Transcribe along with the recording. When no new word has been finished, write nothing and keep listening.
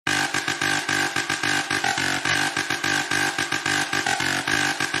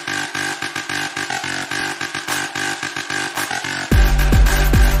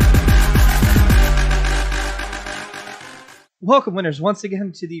Welcome, winners, once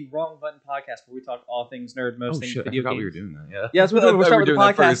again to the Wrong Button podcast, where we talk all things nerd, most things shit, video I forgot games. we were doing that. Yeah, Yeah, that's what we're doing. We'll start with the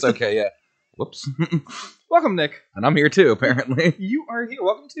that podcast. first. Okay, yeah. Whoops. Welcome, Nick. And I'm here too, apparently. You are here.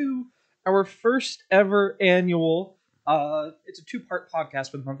 Welcome to our first ever annual. It's a 2-part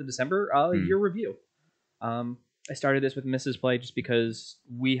podcast for the month of December. Year review. I started this with Mrs. Play just because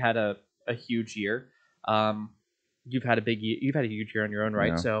we had a huge year. You've had a huge year on your own, right?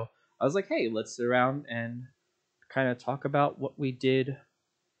 Yeah. So I was like, hey, let's sit around and kind of talk about what we did,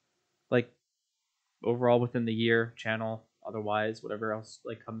 like overall within the year, channel, otherwise, whatever else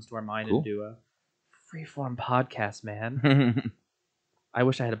like comes to our mind, Cool. and do a freeform podcast, man. I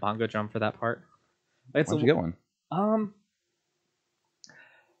wish I had a bongo drum for that part. Why don't you get one?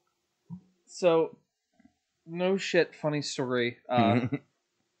 So, no shit, funny story.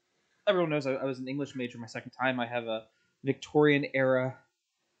 Everyone knows I was an English major my second time. I have a Victorian era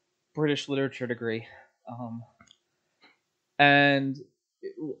British literature degree. And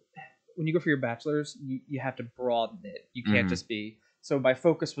when you go for your bachelor's, you have to broaden it. You can't just be... So my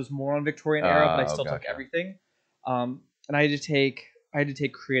focus was more on Victorian era, but I still took everything. And I had to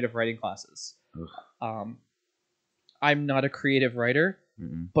take creative writing classes. I'm not a creative writer,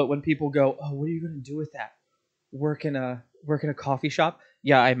 but when people go, "Oh, what are you going to do with that? Work in a coffee shop?"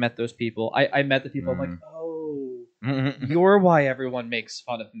 Yeah, I met those people. I met the people. I'm like, "Oh, you're why everyone makes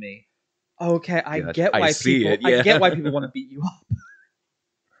fun of me." Okay, I get why people. I get why people want to beat you up.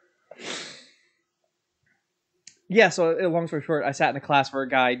 Yeah. So, long story short, I sat in a class where a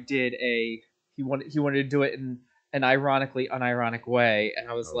guy did he wanted to do it in an ironically unironic way,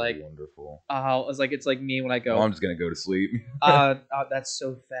 and I was like, wonderful. I was like, it's like me when I go, I'm just gonna go to sleep. That's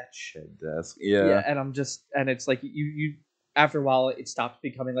so fetch. Head desk. Yeah. Yeah, and it's like you after a while it stops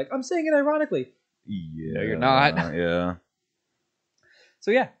becoming like, I'm saying it ironically. Yeah. No, you're not. Yeah. So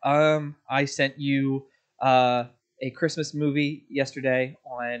yeah, I sent you a Christmas movie yesterday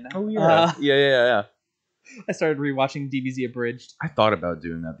on. Oh yeah. Yeah. I started rewatching DBZ Abridged. I thought about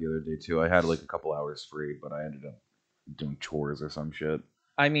doing that the other day too. I had like a couple hours free, but I ended up doing chores or some shit.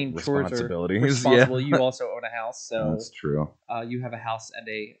 I mean, chores are responsibilities. responsible. Yeah. You also own a house, so That's true. you have a house and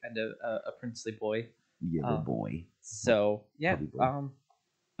a princely boy. Yeah, boy. So yeah.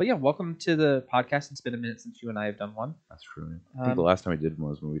 But yeah, welcome to the podcast. It's been a minute since you and I have done one. That's true. I think the last time I did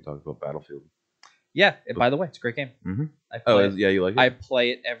one was when we talked about Battlefield. Yeah. By the way, it's a great game. Mm-hmm. Yeah, you like it? I play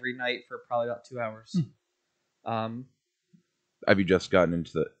it every night for probably about 2 hours. Have you just gotten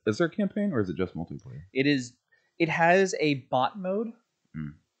into the... Is there a campaign or is it just multiplayer? It has a bot mode.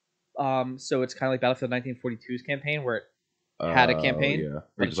 So it's kind of like Battlefield 1942's campaign where it had a campaign. Yeah.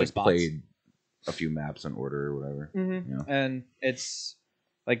 But It's just like bots. played a few maps in order or whatever. Mm-hmm. Yeah. And it's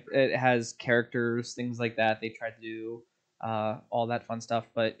like it has characters, things like that. They tried to do all that fun stuff,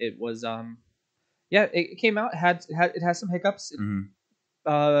 but it was it came out, it has some hiccups.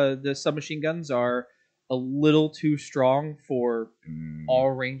 The submachine guns are a little too strong for all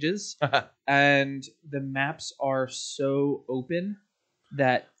ranges, and the maps are so open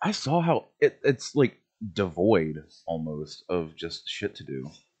that I saw how it's like devoid almost of just shit to do.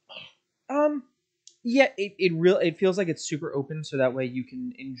 Yeah, it feels like it's super open, so that way you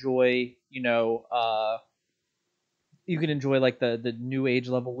can enjoy, like the new age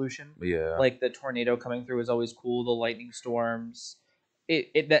evolution. Yeah. Like the tornado coming through is always cool. The lightning storms,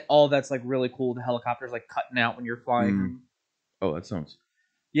 that's like really cool. The helicopters like cutting out when you're flying. Oh, that sounds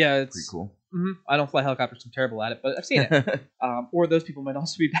it's pretty cool. I don't fly helicopters. I'm terrible at it, but I've seen it. Or those people might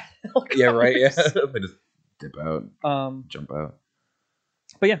also be bad at helicopters. Yeah, right. Yeah, they just dip out, jump out.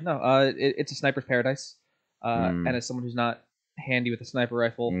 But yeah, no, it's a sniper's paradise. And as someone who's not handy with a sniper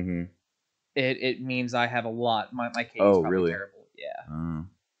rifle, it means I have a lot. My case is probably really terrible.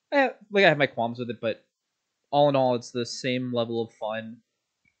 Yeah. I have my qualms with it, but all in all, it's the same level of fun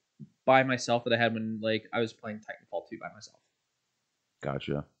by myself that I had when like I was playing Titanfall 2 by myself.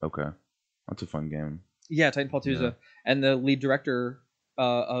 Gotcha. Okay, that's a fun game. Yeah, Titanfall 2 is and the lead director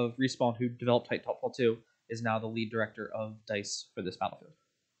of Respawn, who developed Titanfall 2, is now the lead director of DICE for this Battlefield.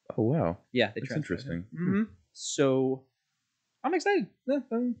 Oh wow. Yeah, that's interesting. So I'm excited.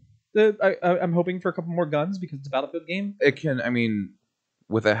 I'm hoping for a couple more guns because it's a Battlefield game. It can. I mean,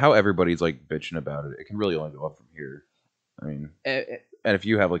 with how everybody's like bitching about it, it can really only go up from here. I mean, and if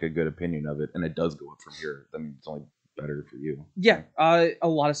you have like a good opinion of it, and it does go up from here, I mean, it's only better for you. Yeah, a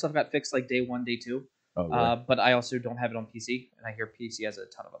lot of stuff got fixed like day 1, day 2. Oh, really? But I also don't have it on PC, and I hear PC has a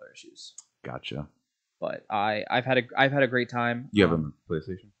ton of other issues. Gotcha. But I've had a great time. You have a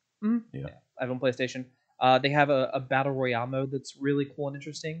PlayStation? Yeah, I have on PlayStation. They have a battle royale mode that's really cool and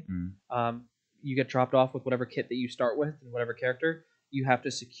interesting. You get dropped off with whatever kit that you start with and whatever character. You have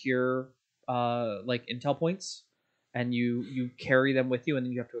to secure like intel points, and you carry them with you, and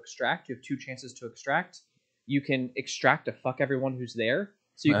then you have to extract. You have 2 chances to extract. You can extract to fuck everyone who's there,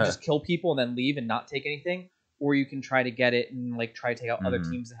 so you can just kill people and then leave and not take anything, or you can try to get it and like try to take out other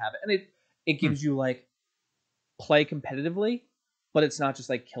teams that have it, and it gives you like play competitively, but it's not just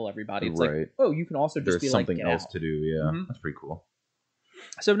like kill everybody. It's like, oh, you can also just there's be something like, else out. to do. Yeah, that's pretty cool.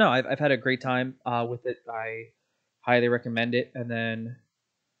 So no, I've had a great time with it. I highly recommend it. And then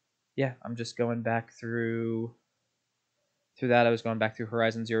yeah, I'm just going back through that. I was going back through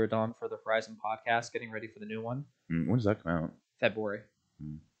Horizon Zero Dawn for the Horizon podcast, getting ready for the new one. When does that come out? February.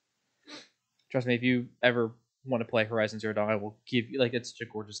 Trust me, if you ever want to play Horizon Zero Dawn, I will give you it's such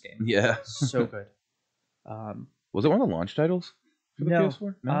a gorgeous game. Yeah, so good. Was it one of the launch titles for the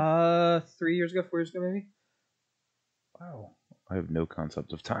PS4? No. 3 years ago, 4 years ago, maybe. Wow, I have no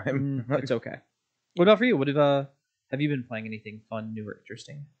concept of time. It's okay. What about for you? What have you been playing? Anything fun, new, or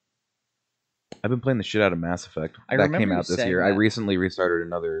interesting? I've been playing the shit out of Mass Effect. That came out this year. I recently started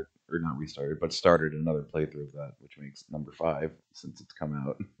another playthrough of that, which makes number 5 since it's come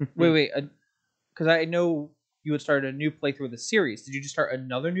out. wait, because I know you had started a new playthrough of the series. Did you just start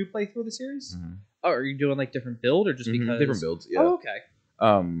another new playthrough of the series? Mm-hmm. Oh, are you doing like different build or just because different builds? Yeah. Oh, okay.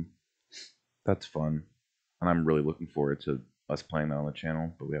 That's fun, and I'm really looking forward to us playing that on the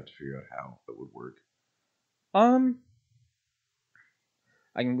channel. But we have to figure out how it would work.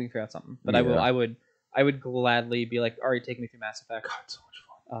 We can figure out something, but yeah. I would gladly be like, all right, take me through Mass Effect. God, so much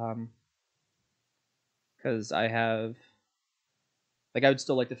fun. Because I have, I would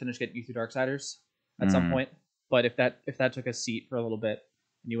still like to finish getting you through Darksiders at some point. But if that took a seat for a little bit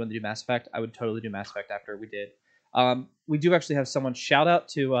and you wanted to do Mass Effect, I would totally do Mass Effect after we did. We do actually have someone shout out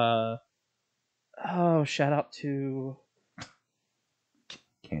to.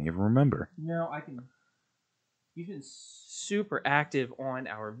 Can't even remember. No, I can. He's been super active on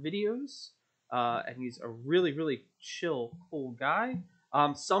our videos, and he's a really, really chill, cool guy.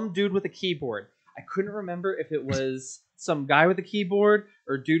 Some dude with a keyboard. I couldn't remember if it was some guy with a keyboard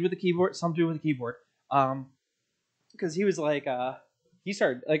or dude with a keyboard. Some dude with a keyboard. Because he was like, he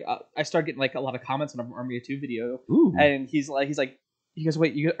started I started getting like a lot of comments on our Army 2 video. Ooh. And he goes,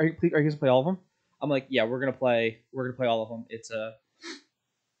 wait, are you gonna play all of them? I'm like, yeah, we're gonna play all of them.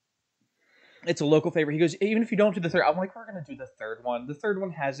 It's a local favorite. He goes, even if you don't do the third, I'm like, we're gonna do the third one. The third one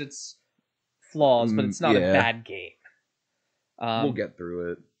has its flaws, but it's not a bad game. We'll get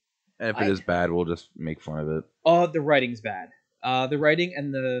through it, and if it is bad, we'll just make fun of it. The writing's bad. The writing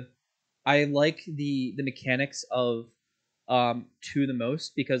and I like the mechanics of 2 the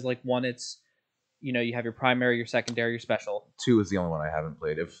most because like 1, it's you have your primary, your secondary, your special. 2 is the only one I haven't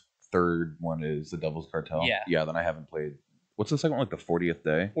played. If third one is the Devil's Cartel, then I haven't played. What's the second one? Like the 40th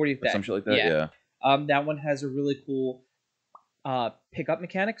day? 40th day. Some shit like that? Yeah. That one has a really cool pickup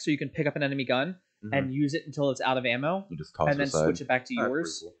mechanic, so you can pick up an enemy gun and use it until it's out of ammo, you just toss and then aside. switch it back to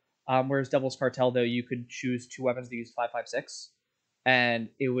yours. Cool. Whereas Devil's Cartel, though, you could choose 2 weapons to use 5.56, and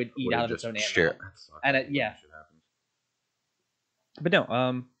it would eat out of its own ammo. And But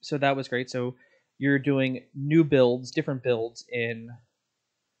no, so that was great. So you're doing new builds, different builds in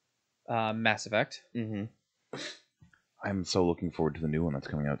Mass Effect. Mm-hmm. I'm so looking forward to the new one that's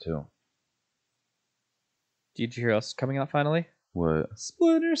coming out too. Did you hear else coming out finally? What?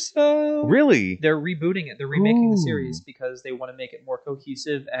 Splinter Cell. Really? They're rebooting it. They're remaking the series because they want to make it more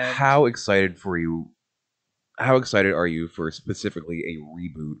cohesive. And how excited are you for specifically a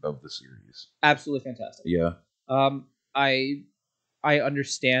reboot of the series? Absolutely fantastic. Yeah. I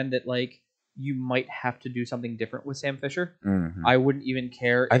understand that like you might have to do something different with Sam Fisher. Mm-hmm. I wouldn't even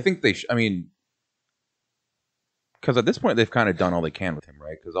care. I think they I mean, because at this point they've kind of done all they can with him,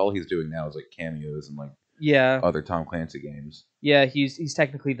 right? Because all he's doing now is like cameos and like other Tom Clancy games. Yeah, he's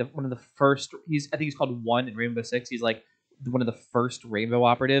technically one of the first. I think he's called 1 in Rainbow Six. He's like one of the first Rainbow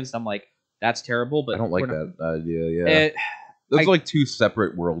operatives. I'm like, that's terrible, but I don't like that idea. Yeah, those are like 2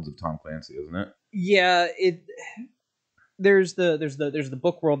 separate worlds of Tom Clancy, isn't it? Yeah, there's the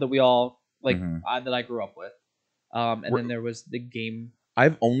book world that we all like that I grew up with, and then there was the game.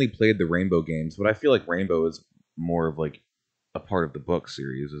 I've only played the Rainbow games, but I feel like Rainbow is more of like a part of the book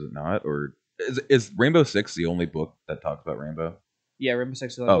series, is it not? Or is Rainbow Six the only book that talks about Rainbow? Yeah, Rainbow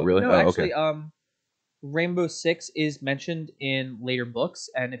Six is the only book. Really? No, actually, okay. Rainbow Six is mentioned in later books,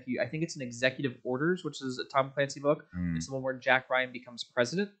 and I think it's in Executive Orders, which is a Tom Clancy book. It's the one where Jack Ryan becomes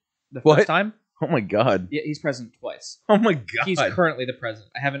president the first time. Oh my god! Yeah, he's president twice. Oh my god! He's currently the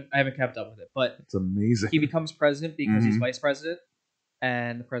president. I haven't kept up with it, but it's amazing. He becomes president because he's vice president,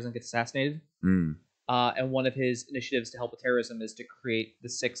 and the president gets assassinated. And one of his initiatives to help with terrorism is to create the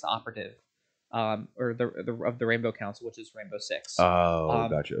 6th operative, or of the Rainbow Council, which is Rainbow Six. Oh,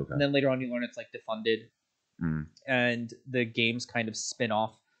 gotcha. Okay. And then later on, you learn it's like defunded, and the games kind of spin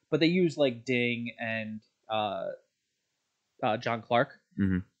off. But they use like Ding and John Clark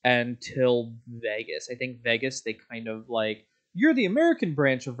until Vegas. I think Vegas they kind of like you're the American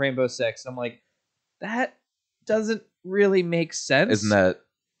branch of Rainbow Six. I'm like that doesn't really make sense. Isn't that?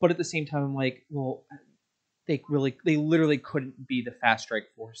 But at the same time, I'm like, well, they literally couldn't be the Fast Strike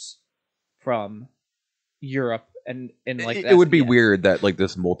Force from Europe, and like it would be weird that like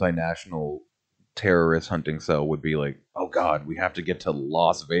this multinational terrorist hunting cell would be like, oh god, we have to get to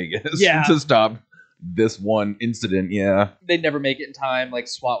Las Vegas to stop this one incident. Yeah, they'd never make it in time. Like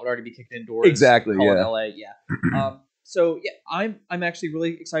SWAT would already be kicked indoors. Exactly. Yeah, LA. Yeah. So yeah, I'm actually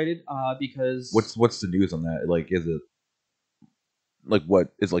really excited because what's the news on that? Like, is it like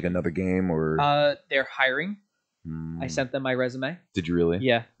what is like another game or? They're hiring. I sent them my resume. Did you really?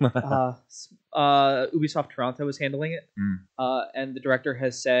 Yeah. Ubisoft Toronto is handling it, and the director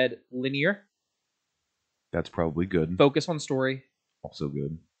has said linear. That's probably good. Focus on story. Also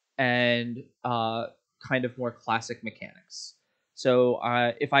good. And kind of more classic mechanics. So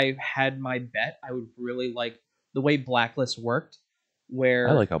if I had my bet, I would really like the way Blacklist worked, where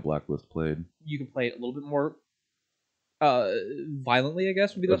I like how Blacklist played. You can play it a little bit more violently, I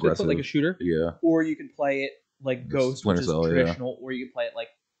guess would be the best way to put it, like a shooter. Yeah. Or you can play it like Ghost, which is traditional, or you can play it like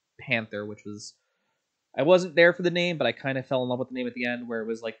Panther, which was I wasn't there for the name, but I kind of fell in love with the name at the end, where it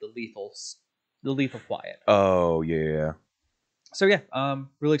was like the lethal quiet. Oh yeah. So yeah,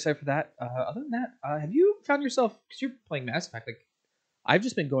 really excited for that. Other than that, have you found yourself, because you're playing Mass Effect, like I've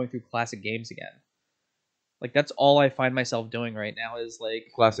just been going through classic games again. Like that's all I find myself doing right now is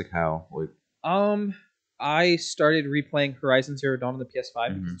like classic how like. I started replaying Horizon Zero Dawn on the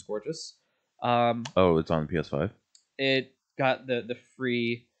PS5 because it's gorgeous. Oh, it's on the PS5. It got the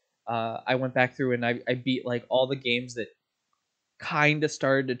free. I went back through and I beat like all the games that kind of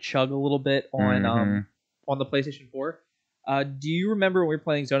started to chug a little bit on the PlayStation 4. Do you remember when we were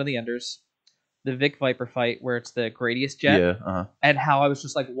playing Zone of the Enders, the Vic Viper fight where it's the Gradius jet? Yeah. And how I was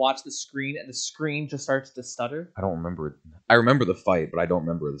just like watch the screen and the screen just starts to stutter. I don't remember it. I remember the fight, but I don't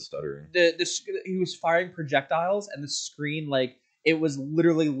remember the stuttering. He was firing projectiles and the screen like it was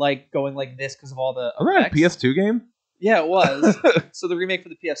literally like going like this because of all the. Wasn't that a PS2 game? Yeah, it was. So the remake for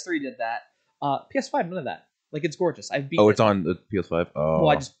the PS3 did that. PS5, none of that. Like it's gorgeous. I've beat. Oh, it's on the PS5. Oh, well,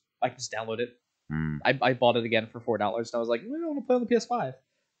 I just downloaded it. I bought it again for $4, and I was like, I want to play on the PS5,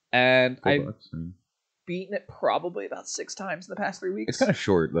 and I've beaten it probably about 6 times in the past 3 weeks. It's kind of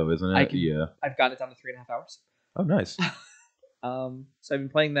short though, isn't it? Yeah. I've gotten it down to 3.5 hours. Oh, nice. So I've been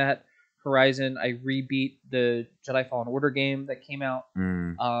playing that. Horizon. I rebeat the Jedi Fallen Order game that came out.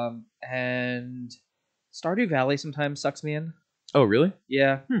 And Stardew Valley sometimes sucks me in. Oh, really?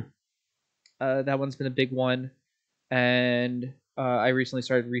 Yeah. That one's been a big one, and I recently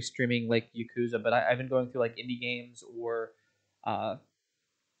started restreaming like Yakuza, but I've been going through like indie games or,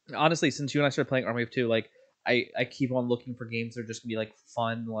 honestly, since you and I started playing Army of Two, like I keep on looking for games that are just gonna be like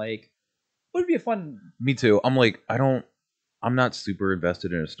fun. Like, what would be a fun? Me too. I'm like, I'm not super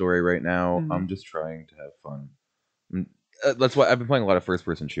invested in a story right now. I'm just trying to have fun. That's why I've been playing a lot of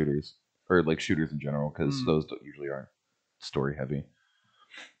first-person shooters, or like shooters in general, because those usually aren't story heavy.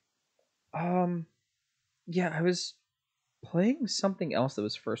 Yeah, I was playing something else that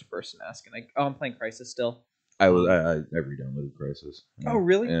was first person asking. I'm playing Crysis still. I re-downloaded Crysis. Oh,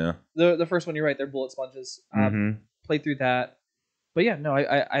 really? Yeah. The first one, you're right. They're bullet sponges. Played through that, but yeah, no,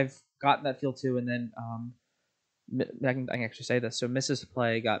 I've gotten that feel too. And then I can actually say this. So Mrs.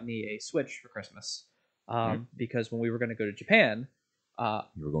 Play got me a Switch for Christmas. Because when we were going to go to Japan,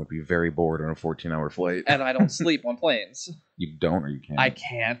 you were going to be very bored on a 14-hour flight, and I don't sleep on planes. You don't, or you can't? I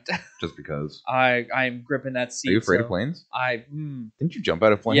can't. Just because I'm gripping that seat. Are you afraid of planes? Didn't you jump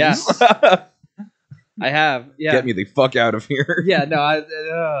out of planes? Yes. I have. Yeah. Get me the fuck out of here. Yeah. No,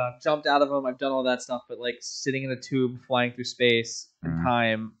 I jumped out of them. I've done all that stuff, but like sitting in a tube, flying through space and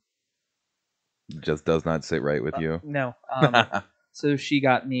time, just does not sit right with you. No. So she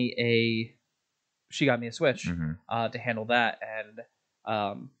got me a Switch to handle that, and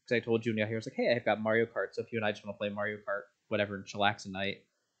because I told Junia here, I was like, hey, I've got Mario Kart, so if you and I just want to play Mario Kart, whatever, and chillax a night,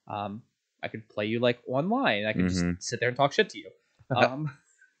 I could play you like online. I could just sit there and talk shit to you.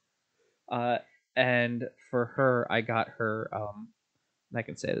 And for her, I got her. And I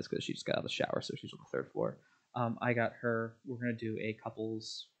can say this because she just got out of the shower, so she's on the 3rd floor. I got her. We're gonna do a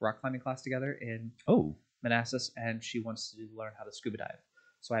couples rock climbing class together in Manassas, and she wants to learn how to scuba dive.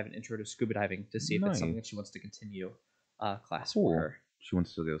 So I have an intro to scuba diving to see if it's something that she wants to continue class for her. She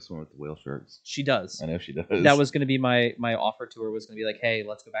wants to go swim with the whale sharks. She does. I know she does. That was going to be my offer to her, was going to be like, hey,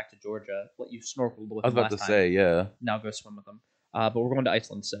 let's go back to Georgia. Let you snorkel with them. I was about to say, yeah. Now go swim with them. But we're going to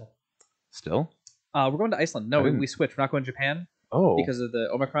Iceland still. Still? We're going to Iceland. No, we switched. We're not going to Japan. Oh, because of the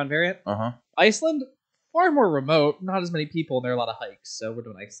Omicron variant. Uh-huh. Iceland, far more remote, not as many people, and there are a lot of hikes, so we're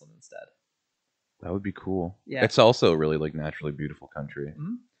doing Iceland instead. That would be cool. Yeah. It's also a really like naturally beautiful country.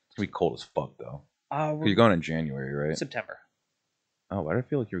 Mm-hmm. It's gonna be cold as fuck though. You're going in January, right? September. Oh, why did I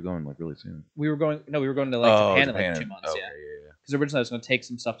feel like you were going like really soon? We were going to like Japan in like 2 months. Okay, yeah. Because originally I was going to take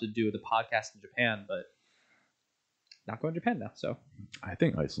some stuff to do with the podcast in Japan, but not going to Japan now. So I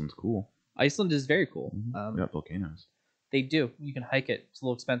think Iceland's cool. Iceland is very cool. Yeah, volcanoes. They do. You can hike it. It's a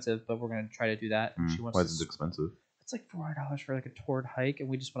little expensive, but we're going to try to do that. And she wants Why is it expensive? It's like $400 for like a toured hike, and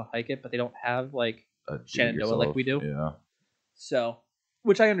we just want to hike it, but they don't have like a Shenandoah like we do. Yeah. So,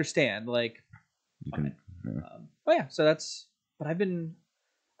 which I understand. Like, you can. Yeah. But yeah, so that's. But I've been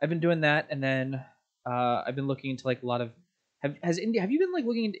doing that, and then I've been looking into like a lot of. Have you been like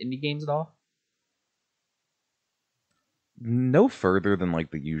looking into indie games at all? No further than like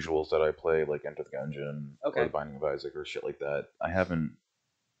the usuals that I play, like Enter the Gungeon or The Okay. Binding of Isaac or shit like that. I haven't.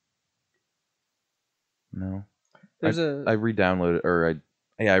 No. There's I re-downloaded, or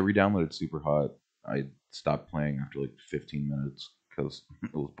I re-downloaded Super Hot. I stopped playing after like 15 minutes because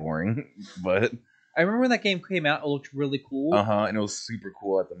it was boring. But I remember when that game came out, it looked really cool. and it was super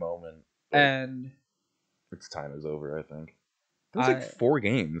cool at the moment. And its time is over, I think. There's like 4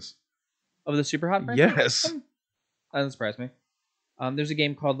 games of the Super Hot franchise? Yes. That doesn't surprise me. There's a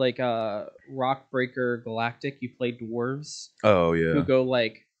game called like Rock Breaker Galactic. You play dwarves. Oh yeah. Who go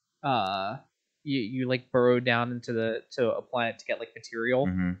like you like burrow down into a planet to get like material,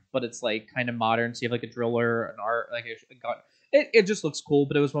 but it's like kind of modern. So you have like a driller, an art, like a gun. It just looks cool.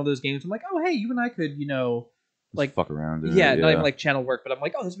 But it was one of those games. I'm like, oh hey, you and I could like fuck around. Yeah, not even like channel work, but I'm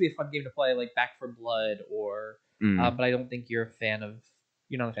like, oh, this would be a fun game to play, like Back 4 Blood or. But I don't think you're not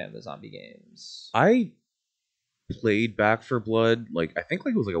a fan of the zombie games. I played Back 4 Blood like I think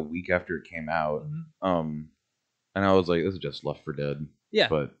like it was like a week after it came out. And I was like, this is just Left 4 Dead. Yeah.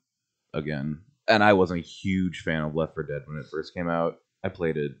 But again, and I wasn't a huge fan of Left 4 Dead when it first came out. I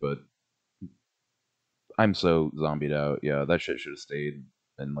played it, but I'm so zombied out. Yeah, that shit should have stayed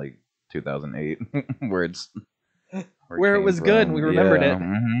in like 2008, where it was good and we remembered it.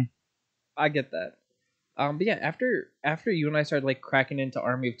 Mm-hmm. I get that. But yeah, after you and I started like cracking into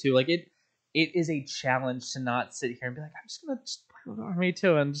Army of Two, like it is a challenge to not sit here and be like, I'm just gonna play with Army of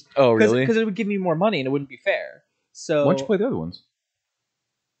Two and really? Because it would give me more money and it wouldn't be fair. So why don't you play the other ones?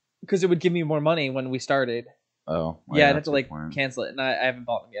 Because it would give me more money when we started. Oh, yeah, I'd have to like cancel it, and I haven't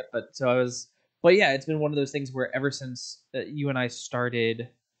bought them yet. But yeah, it's been one of those things where ever since you and I started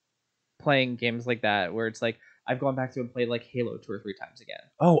playing games like that, where it's like I've gone back to and played like Halo 2 or 3 times again.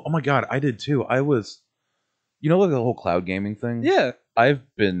 Oh my god, I did too. I was, like the whole cloud gaming thing. Yeah, I've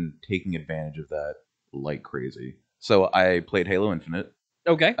been taking advantage of that like crazy. So I played Halo Infinite.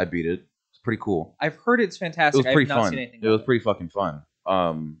 Okay, I beat it. It's pretty cool. I've heard it's fantastic. It was pretty I have not fun. Seen anything it was pretty fucking fun.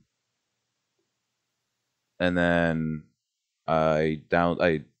 And then I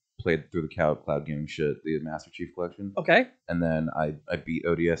played through the cloud gaming shit, the Master Chief Collection. Okay. And then I beat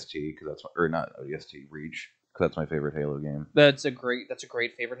ODST because not ODST, Reach, because that's my favorite Halo game. That's a great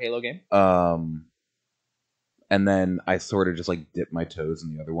favorite Halo game. And then I sort of just like dipped my toes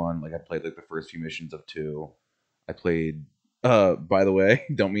in the other one. Like I played like the first few missions of 2. I played. By the way,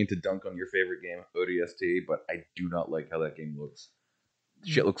 don't mean to dunk on your favorite game, ODST, but I do not like how that game looks.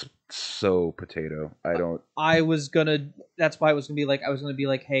 Shit looks so potato. I don't. That's why I was gonna be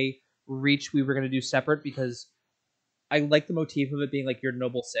like, hey, Reach, we were gonna do separate because I like the motif of it being like your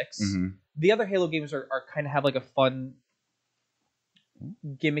Noble 6. Mm-hmm. The other Halo games are kind of have like a fun,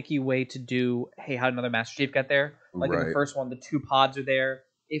 gimmicky way to do. Hey, how did another Master Chief get there? Like in the first one, the 2 pods are there.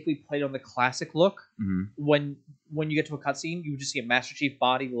 If we played on the classic look, when you get to a cutscene, you would just see a Master Chief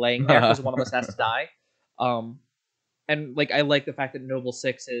body laying there because one of us has to die. And like I like the fact that Noble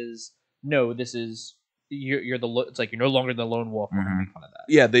 6 is this is you're it's like you're no longer the lone wolf. We're gonna make fun of that.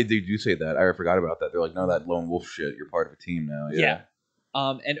 Yeah, they do say that. I forgot about that. They're like, no, that lone wolf shit. You're part of a team now. Yeah.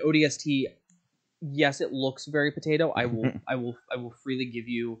 And ODST, yes, it looks very potato. I will freely give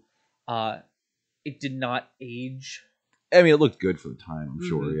you, it did not age. I mean, it looked good for the time, I'm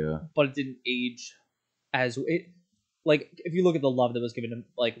sure. Yeah, but it didn't age as it. Like if you look at the love that was given to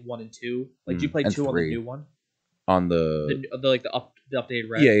like 1 and 2, like do you play 2 on the new one? On the updated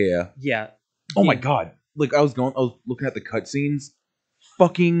red. Yeah. Oh my god! Like I was looking at the cutscenes,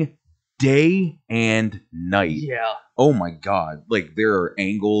 fucking day and night. Yeah. Oh my god! Like there are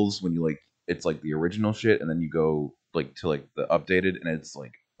angles when you like it's like the original shit, and then you go like to like the updated, and it's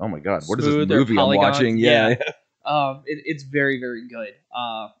like, oh my god, what is this movie I'm watching? Yeah. It's very very good.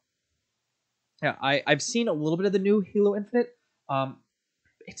 Yeah, I've seen a little bit of the new Halo Infinite.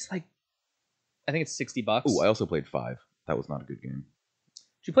 It's like I think it's $60. Ooh, I also played 5. That was not a good game.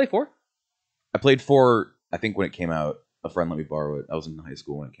 Did you play 4? I played 4, I think, when it came out. A friend let me borrow it. I was in high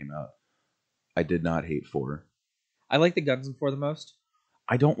school when it came out. I did not hate 4. I like the guns in 4 the most.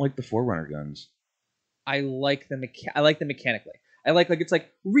 I don't like the Forerunner guns. I like them mechanically. I like it's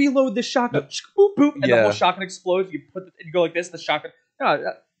like reload the shotgun, boop boop, and the whole shotgun explodes. You put and you go like this, the shotgun.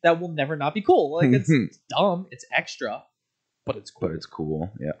 No, that will never not be cool. Like it's dumb, it's extra, but it's cool. But it's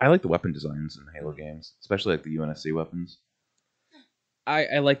cool. Yeah, I like the weapon designs in Halo games, especially like the UNSC weapons.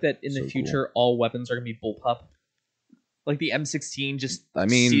 I like that in the future cool. All weapons are gonna be bullpup. Like the M16 just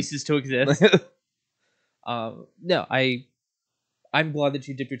ceases to exist. No, I'm glad that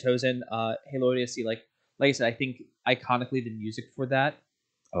you dipped your toes in Halo ODST. Like I said, I think iconically the music for that.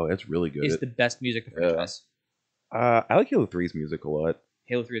 Oh, it's really good. It's the best music of the franchise. I like Halo 3's music a lot.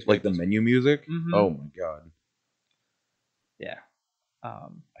 Halo 3 is like the menu music. Mm-hmm. Oh my god. Yeah. I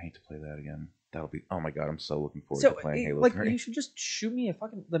need to play that again. That'll be. Oh my god, I'm so looking forward to playing Halo 3. You should just shoot me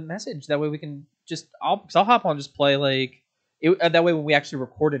the message. That way we can just. I'll hop on and just play like. That way when we actually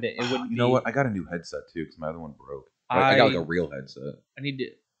recorded it, it wouldn't. You know what? I got a new headset too because my other one broke. I got like a real headset. I need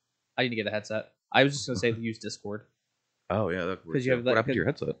to get a headset. I was just gonna say use Discord. Oh yeah, that works. What happened to your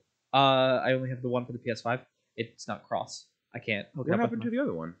headset? I only have the one for the PS5. It's not cross. I can't hook it up. What happened to the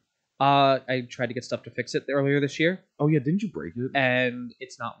other one? I tried to get stuff to fix it earlier this year. Oh yeah, didn't you break it? And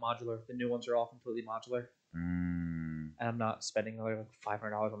it's not modular. The new ones are all completely modular. And I'm not spending like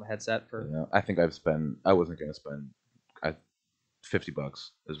 $500 on the headset for. Yeah, I think I've spent. I wasn't gonna spend.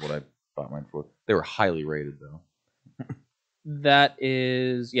 $50 is what I bought mine for. They were highly rated though. That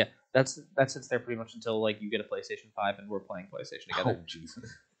is, yeah. That sits there pretty much until like you get a PlayStation 5 and we're playing PlayStation together. Oh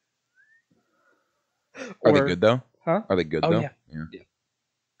Jesus! Are they good though? Huh? Are they good though? Yeah.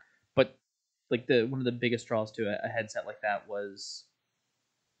 But like one of the biggest draws to a headset like that was,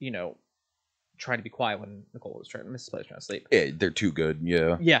 trying to be quiet when Nicole was trying to sleep. Yeah, they're too good.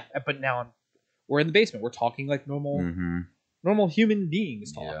 Yeah. Yeah, but now we're in the basement. We're talking like normal human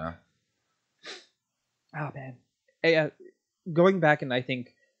beings talk. Yeah. Oh man. Hey, going back and I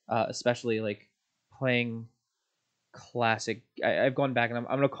think especially like playing classic. I've gone back and I'm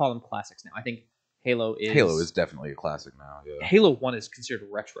going to call them classics now. I think Halo is definitely a classic now. Yeah. Halo 1 is considered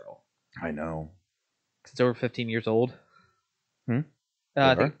retro. I know. It's over 15 years old. I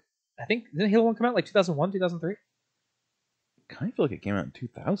think didn't Halo 1 come out like 2001, 2003? I kind of feel like it came out in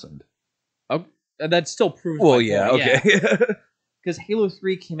 2000. Oh, that still proves. Well, yeah, okay. Because Halo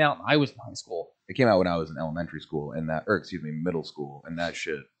 3 came out when I was in high school. It came out when I was in elementary school, middle school, and that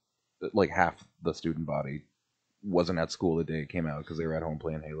shit, like half the student body wasn't at school the day it came out because they were at home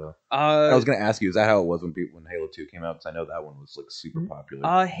playing Halo. I was gonna ask you, is that how it was when Halo 2 came out? Because I know that one was like super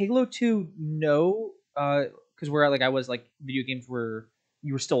popular. Halo 2, no, because I was like video games were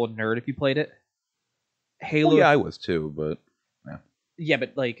you were still a nerd if you played it. Halo, yeah, I was too, but yeah. Yeah,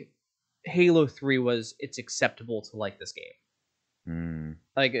 but like Halo 3 it's acceptable to like this game.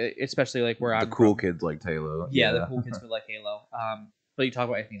 Like especially like where the cool kids liked Halo. Yeah, the cool kids would like Halo. But you talk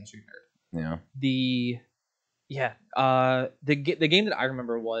about anything else, you're a nerd. Yeah. The game that I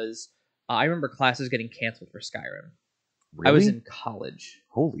remember was I remember classes getting canceled for Skyrim. Really? I was in college.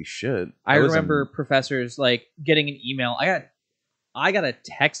 Holy shit! I remember professors like getting an email. I got a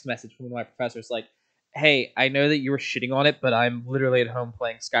text message from one of my professors like, "Hey, I know that you were shitting on it, but I'm literally at home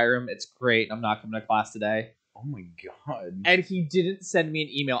playing Skyrim. It's great. I'm not coming to class today." Oh my god! And he didn't send me an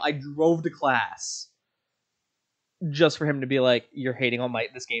email. I drove to class just for him to be like, "You're hating on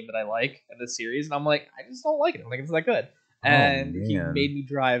this game that I like and this series," and I'm like, "I just don't like it. I don't think it's that good." And he made me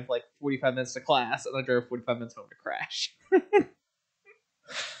drive like 45 minutes to class, and I drove 45 minutes home to crash. He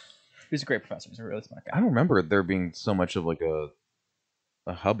was a great professor. He's a really smart guy. I don't remember there being so much of like a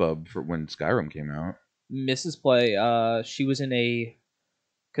hubbub for when Skyrim came out. Mrs. Play, she was in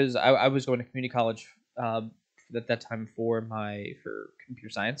because I was going to community college at that time for computer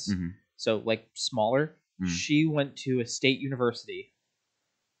science, so like smaller. She went to a state university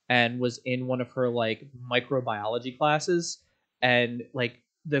and was in one of her like microbiology classes and like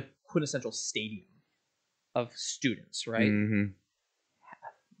the quintessential stadium of students, right?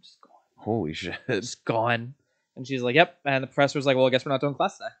 Just gone. Holy shit. Just gone. And she's like, "Yep." And the professor was like, "Well, I guess we're not doing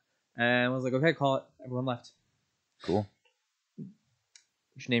class today." And I was like, "Okay, call it." Everyone left. Cool. Did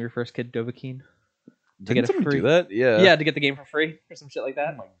you name your first kid Dovahkiin? Didn't somebody do that? Yeah. Yeah, to get the game for free or some shit like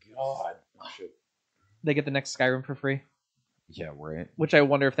that. Oh my god. Shit. They get the next Skyrim for free. Yeah, right. Which I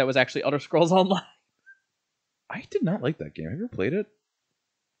wonder if that was actually Elder Scrolls Online. I did not like that game. Have you ever played it?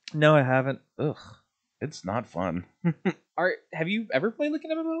 No, I haven't. Ugh. It's not fun. Have you ever played like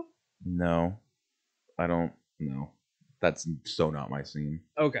an MMO? No. I don't know. That's so not my scene.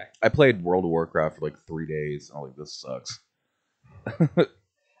 Okay. I played World of Warcraft for like 3 days. I'm like, this sucks.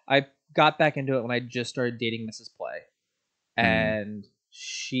 I got back into it when I just started dating Mrs. Play, and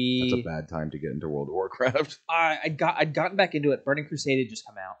That's a bad time to get into World of Warcraft. I'd gotten back into it. Burning Crusade had just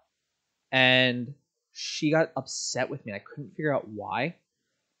come out, and she got upset with me. I couldn't figure out why,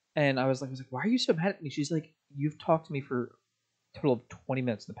 and I was like, why are you so mad at me? She's like, you've talked to me for a total of 20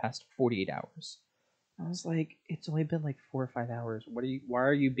 minutes in the past 48 hours. I was like, it's only been like 4 or 5 hours. Why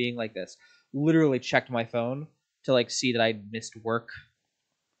are you being like this? Literally checked my phone to like see that I'd missed work.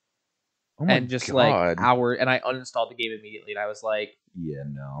 Oh my and just God. like hour, and I uninstalled the game immediately. And I was like, yeah,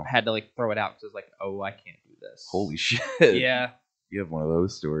 no. I had to like throw it out because I was like, oh, I can't do this. Holy shit. Yeah. You have one of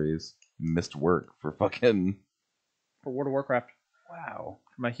those stories. Missed work for fucking. For World of Warcraft. Wow.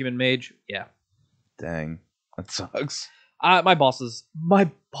 For my human mage. Yeah. Dang. That sucks. My boss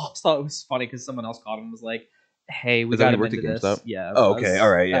thought it was funny because someone else called him and was like, hey, we got him into this. GameStop? Yeah. Oh, okay.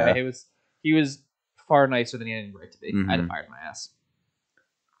 All right. Yeah. He was far nicer than he had any right to be. Mm-hmm. I'd have fired my ass.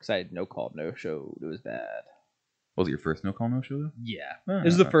 Because I had no call, no show. It was bad. Was it your first no call, no show though? Yeah.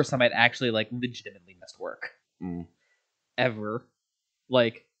 This is the first time I'd actually like legitimately missed work. Ever.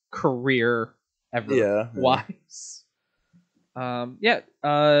 Like career ever. Yeah. Wise. Other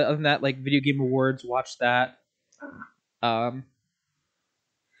than that, like video game awards, watch that.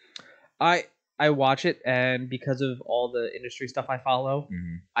 I watch it, and because of all the industry stuff I follow,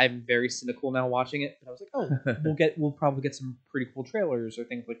 I'm very cynical now watching it. But I was like, oh, we'll probably get some pretty cool trailers or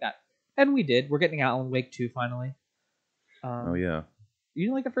things like that, and we did. We're getting Alan Wake 2 finally. Oh yeah. You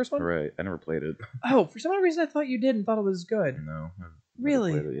didn't like the first one? Right. I never played it. Oh, for some reason I thought you did and thought it was good. No.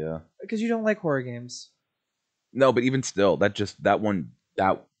 Really? Played it, yeah. Because you don't like horror games. No, but even still, that one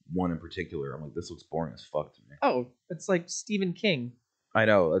in particular, I'm like, this looks boring as fuck to me. Oh, it's like Stephen King. I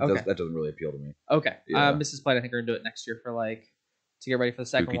know that doesn't really appeal to me. Okay, Yeah. Mrs. Blight, I think we're gonna do it next year for like to get ready for the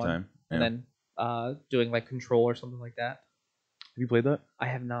second Spooky one, time. Yeah. and then doing like Control or something like that. Have you played that? I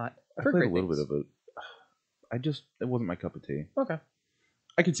have not. I played a little bit of it. It wasn't my cup of tea. Okay.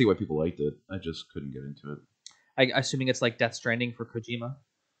 I can see why people liked it. I just couldn't get into it. Assuming it's like Death Stranding for Kojima.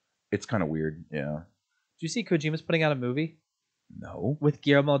 It's kind of weird. Yeah. Do you see Kojima's putting out a movie? No. With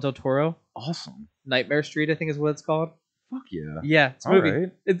Guillermo del Toro. Awesome. Nightmare Street, I think is what it's called. Fuck yeah. Yeah, it's a movie.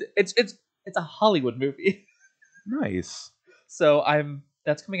 Right. It's a Hollywood movie. Nice. So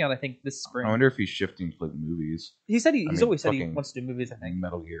that's coming out I think this spring. I wonder if he's shifting to like movies. He said he's always said he wants to do movies. I think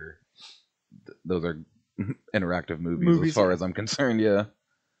Metal Gear. Those are interactive movies as far as I'm concerned. Yeah.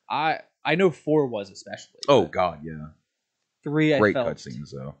 I know 4 was especially. Oh God, yeah. 3 great I felt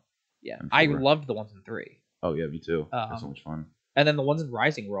cutscenes though. Yeah, I loved the ones in 3. Oh yeah, me too. They're so much fun. And then the ones in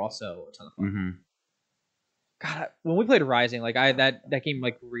Rising were also a ton of fun. Mm-hmm. God, when we played Rising, like that game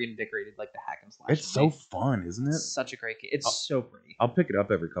like reinvigorated like the hack and slash. It's so fun, isn't it? It's such a great game. It's so pretty. I'll pick it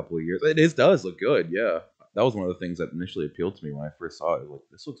up every couple of years. It does look good. Yeah, that was one of the things that initially appealed to me when I first saw it. Like,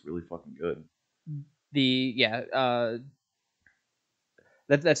 this looks really fucking good.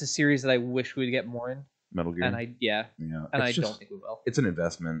 That's a series that I wish we'd get more in. Metal Gear. And I don't think we will. It's an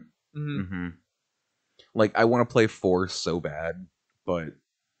investment. Mm-hmm. Like, I want to play 4 so bad, but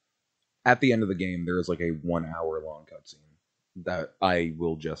at the end of the game, there is like a 1 hour long cutscene that I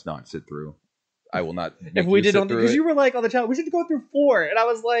will just not sit through. I will not. If we did on because you were like on the channel, we should go through 4, and I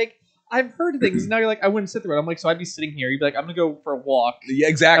was like, I've heard things. Now you're like, I wouldn't sit through it. I'm like, so I'd be sitting here. You'd be like, I'm gonna go for a walk. Yeah,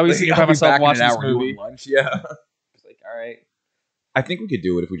 exactly. I was thinking about myself watching this movie. Lunch. Yeah. It's like, all right. I think we could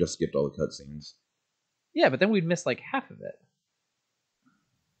do it if we just skipped all the cutscenes. Yeah, but then we'd miss like half of it.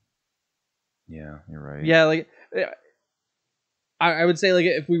 Yeah, you're right. Yeah, like I would say like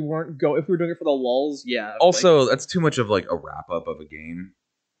if we were doing it for the lulls, yeah. Also, like, that's too much of like a wrap up of a game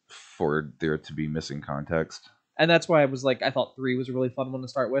for there to be missing context. And that's why I was like, I thought 3 was a really fun one to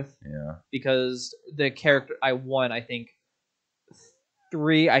start with. Yeah. Because the character I think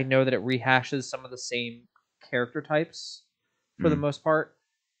 3, I know that it rehashes some of the same character types for the most part,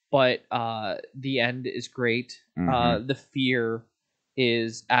 but the end is great. The fear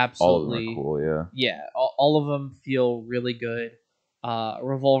is absolutely all of them are cool. Yeah. Yeah, all of them feel really good.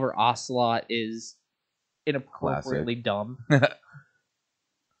 Revolver Ocelot is inappropriately dumb.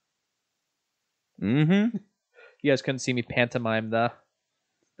 Mm-hmm. You guys couldn't see me pantomime the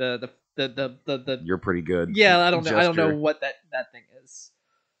You're pretty good. Yeah, I don't know what that thing is.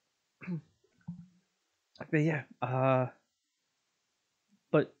 But yeah,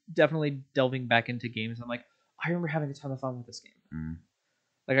 but definitely delving back into games. I'm like, I remember having a ton of fun with this game.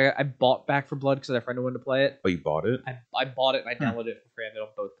 Like I bought Back 4 Blood because I had a friend who wanted to play it. Oh, you bought it? I bought it and I downloaded it for free on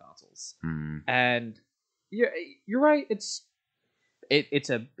both consoles. And you're right. It's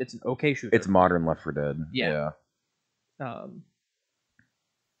an okay shooter. It's modern Left 4 Dead. Yeah. Um,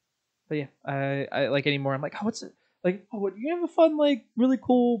 but yeah, I like anymore. I'm like, oh, what's it like? Oh, what, you have a fun, like, really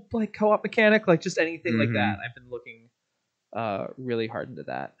cool, like, co-op mechanic, like just anything like that. I've been looking really hard into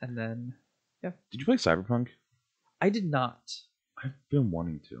that, and then yeah. Did you play Cyberpunk? I did not. I've been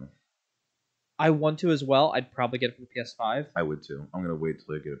wanting to. I want to as well. I'd probably get it for the PS5. I would too. I'm gonna wait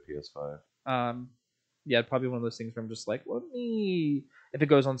till I get a PS5. Yeah, probably one of those things where I'm just like, let me, if it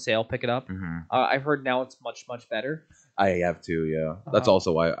goes on sale, pick it up. I've heard now it's much better. I have to, yeah. That's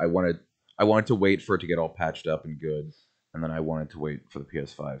also why I wanted to wait for it to get all patched up and good, and then I wanted to wait for the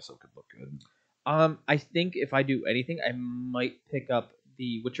PS5 so it could look good. I think if I do anything, I might pick up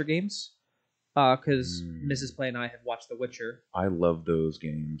the Witcher games, because Mrs. Play and I have watched The Witcher. I love those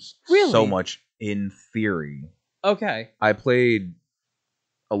games Really? so much. In theory, okay, I played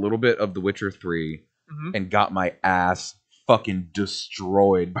a little bit of The Witcher 3 and got my ass fucking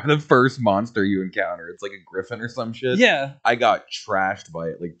destroyed by the first monster you encounter. It's like a griffin or some shit. Yeah. I got trashed by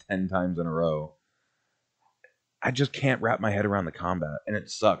it like 10 times in a row. I just can't wrap my head around the combat, and it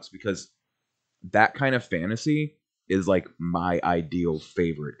sucks because that kind of fantasy is like my ideal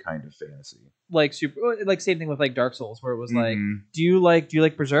favorite kind of fantasy. Like like same thing with like Dark Souls, where it was like, do you like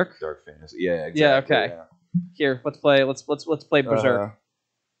Berserk? Dark fantasy, yeah, exactly. Yeah, okay. Yeah. Here, let's play Berserk.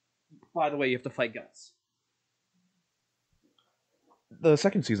 By the way, you have to fight guts. The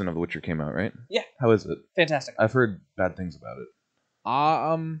second season of The Witcher came out, right? Yeah. How is it? Fantastic. I've heard bad things about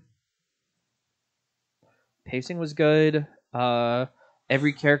it. Pacing was good.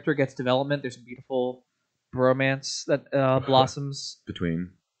 Every character gets development. There's a beautiful bromance that blossoms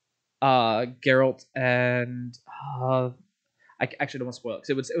between Geralt and I actually don't want to spoil it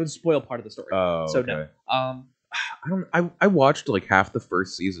because it would spoil part of the story. Oh, so okay. No. I watched like half the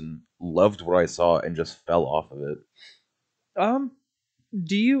first season, loved what I saw, and just fell off of it.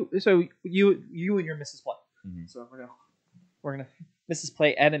 Do you? So you and your Mrs. Play. So we're gonna Mrs.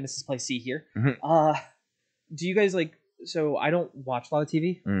 Play N and Mrs. Play C here. Do you guys like? So I don't watch a lot of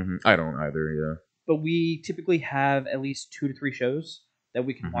TV. I don't either. Yeah. But we typically have at least 2 to 3 shows that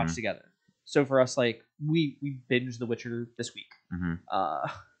we can watch together. So for us, like we binged The Witcher this week.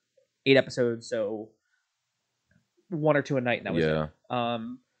 8 episodes, so 1 or 2 a night, and that was it.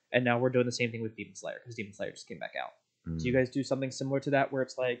 And now we're doing the same thing with Demon Slayer because Demon Slayer just came back out. Do you guys do something similar to that where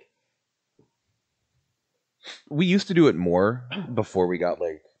it's like? We used to do it more before we got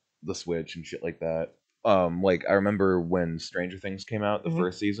like the Switch and shit like that. Like I remember when Stranger Things came out, the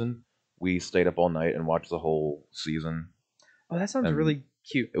first season, we stayed up all night and watched the whole season. Oh, that sounds really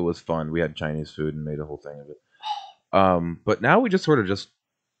cute. It was fun. We had Chinese food and made a whole thing of it. But now we just sort of just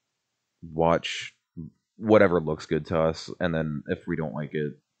watch whatever looks good to us, and then if we don't like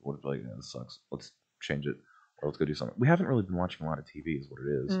it, we're like, yeah, this sucks. Let's change it, or let's go do something. We haven't really been watching a lot of TV, is what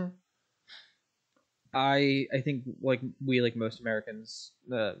it is. I think like most Americans,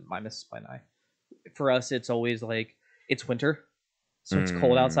 my Mrs. Play and I, for us it's always like it's winter, so it's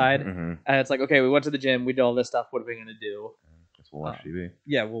cold outside, and it's like, okay, we went to the gym, we did all this stuff. What are we gonna do? Guess we'll watch TV.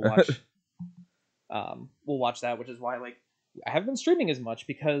 Yeah, we'll watch. We'll watch that, which is why like I haven't been streaming as much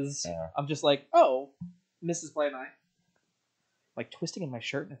because I'm just like, oh, Mrs. Play and I, like twisting in my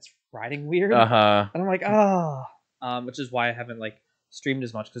shirt and it's riding weird, and I'm like, which is why I haven't like streamed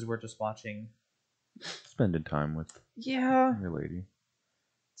as much because we're just watching. Spending time with your lady.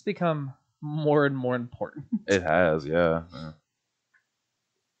 It's become more and more important. It has, yeah.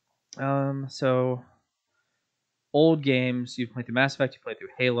 So old games, you've played through Mass Effect, you played through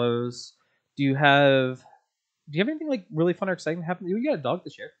Halos. Do you have anything like really fun or exciting happen? You got a dog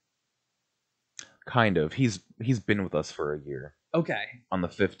this year. Kind of. He's been with us for a year. Okay. On the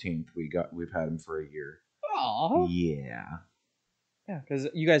 15th, we've had him for a year. Aww. Yeah. Yeah, because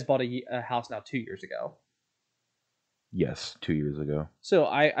you guys bought a house now 2 years ago. Yes, 2 years ago. So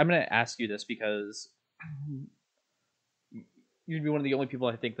I'm going to ask you this because you'd be one of the only people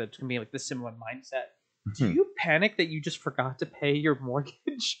I think that can be like this similar mindset. Do you panic that you just forgot to pay your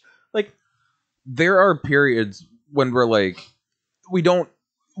mortgage? Like, there are periods when we're like,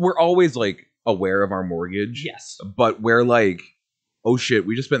 we're always like aware of our mortgage. Yes. But we're like, oh shit,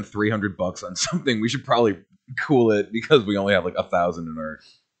 we just spent $300 on something. We should probably cool it because we only have like 1,000 in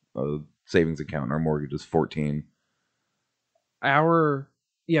our savings account and our mortgage is 14. For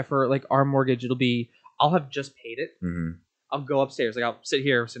like our mortgage, it'll be, I'll have just paid it. I'll go upstairs, like I'll sit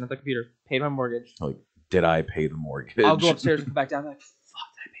at the computer, paid my mortgage. Like, did I pay the mortgage? I'll go upstairs and come back down, like, fuck,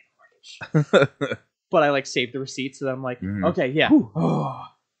 did I pay the mortgage? But I like saved the receipt, so that I'm like, okay, yeah.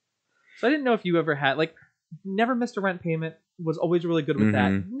 So I didn't know if you ever had like, never missed a rent payment. Was always really good with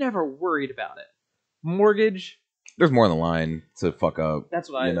that. Never worried about it. Mortgage. there's more on the line to fuck up. That's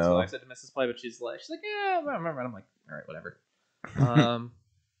what I said to Mrs. Play, but she's like, yeah, I remember. And I'm like, all right, whatever.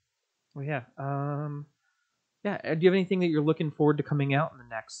 Well, yeah. Yeah. Do you have anything that you're looking forward to coming out in the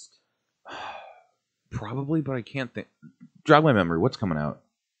next? Probably, but I can't think. Jog my memory. What's coming out?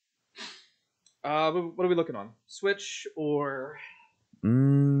 What are we looking on? Switch or?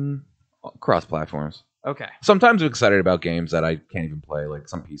 Cross platforms. Okay. Sometimes I'm excited about games that I can't even play, like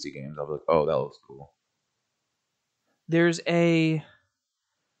some PC games. I'll be like, oh, that looks cool. There's let's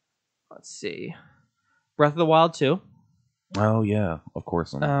see, Breath of the Wild 2. Oh yeah, of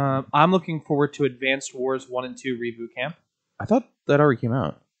course. I'm looking forward to Advanced Wars 1 and 2 Reboot Camp. I thought that already came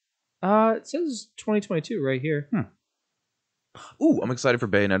out. It says 2022 right here. Ooh, I'm excited for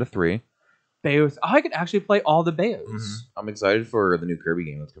Bayonetta 3. Bayos. I could actually play all the Bayos. Mm-hmm. I'm excited for the new Kirby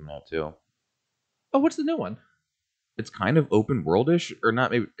game that's coming out too. Oh, what's the new one? It's kind of open worldish, or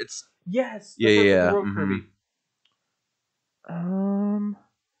not? Maybe it's yes. Yeah. World Kirby.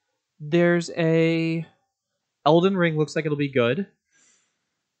 There's a Elden Ring. Looks like it'll be good.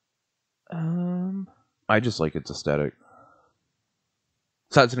 I just like its aesthetic.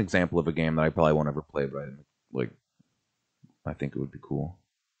 So that's an example of a game that I probably won't ever play, but I think it would be cool.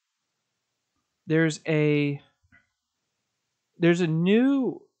 There's a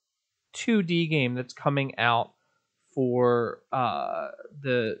new 2D game that's coming out for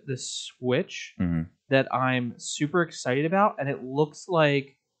the Switch that I'm super excited about, and it looks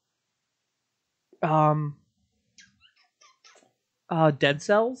like Dead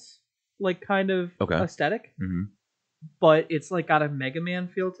Cells, like kind of aesthetic, but it's like got a Mega Man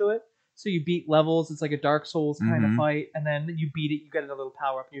feel to it. So you beat levels, it's like a Dark Souls kind of fight, and then you beat it, you get another little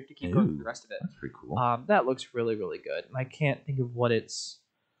power up, and you have to keep going through the rest of it. That's pretty cool. That looks really, really good, and I can't think of what it's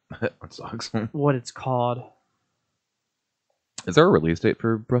that sucks. What it's called. Is there a release date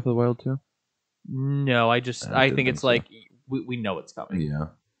for Breath of the Wild 2? No, I think it's so. Like we know it's coming. Yeah.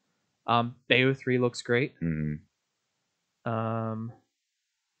 Bayo 3 looks great.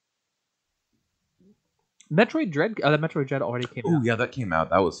 Metroid Dread. The Metroid Dread already came out. Oh yeah, that came out.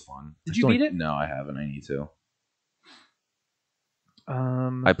 That was fun. Did you beat it? No, I haven't. I need to.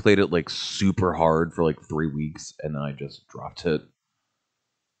 I played it like super hard for like 3 weeks, and then I just dropped it.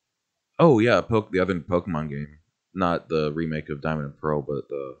 Oh yeah, the other Pokemon game, not the remake of Diamond and Pearl, but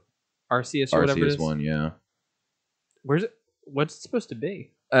the Arceus or whatever it is. one. Yeah. Where's it? What's it supposed to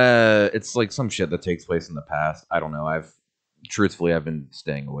be? It's like some shit that takes place in the past. I don't know. I've been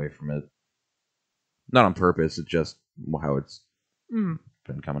staying away from it. Not on purpose. It's just how it's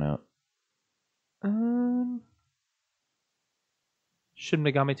been coming out. Shin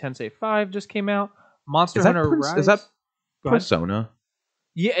Megami Tensei 5 just came out. Monster Hunter Rise. Is that Persona?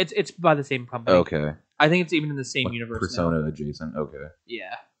 Yeah, it's by the same company. Okay. I think it's even in the same universe. Persona now. Adjacent. Okay.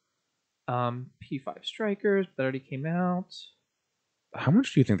 Yeah. P5 Strikers that already came out. How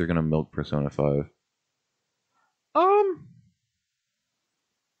much do you think they're gonna milk Persona 5?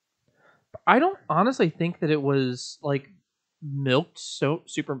 I don't honestly think that it was like milked so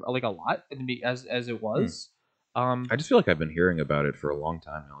super like a lot as it was. I just feel like I've been hearing about it for a long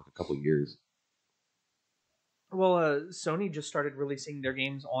time now, like a couple of years. Well, Sony just started releasing their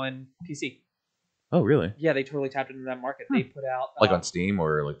games on PC. Oh, really? Yeah, they totally tapped into that market. They put out like on Steam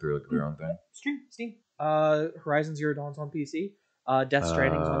or like through like their own thing. Steam. Horizon Zero Dawn's on PC. Death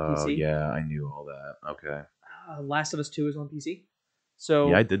Stranding's on PC. Yeah, I knew all that. Okay. Last of Us 2 is on PC. So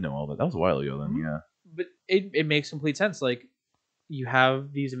yeah, I did know all that. That was a while ago then. Yeah. But it makes complete sense. Like you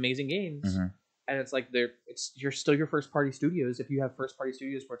have these amazing games, and it's like you're still your first party studios. If you have first party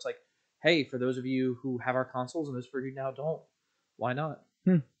studios where it's like, hey, for those of you who have our consoles and those for you now don't, why not?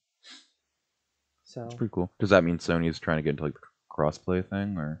 So that's pretty cool. Does that mean Sony's trying to get into like the crossplay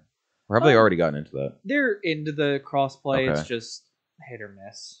thing, or have they already gotten into that? They're into the crossplay. Okay. It's just hit or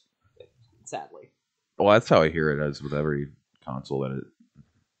miss, sadly. Well, that's how I hear it as with every console that it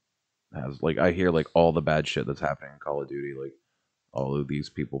has. Like I hear like all the bad shit that's happening in Call of Duty, like all of these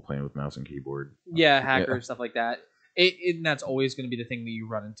people playing with mouse and keyboard. Yeah, hackers, stuff like that. And that's always going to be the thing that you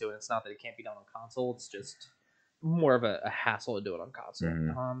run into. And it's not that it can't be done on console. It's just more of a hassle to do it on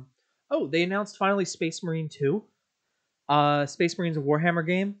console. They announced finally Space Marine 2. Space Marine's a Warhammer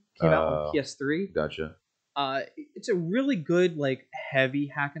game. Came out on PS3. Gotcha. It's a really good, like, heavy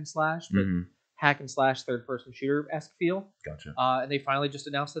hack and slash, but hack and slash third person shooter-esque feel. Gotcha. And they finally just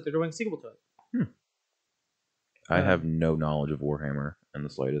announced that they're doing a sequel to it. I have no knowledge of Warhammer in the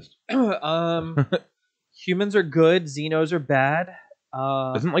slightest. Humans are good. Xenos are bad.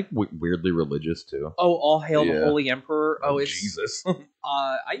 Isn't like weirdly religious too? Oh, all hail the Holy Emperor. Oh, it's Jesus.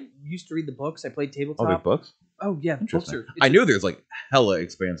 I used to read the books. I played tabletop. Oh, the books. Oh yeah, books Interesting. are. I knew there's like hella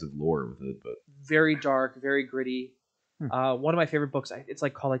expansive lore with it, but very dark, very gritty. One of my favorite books. It's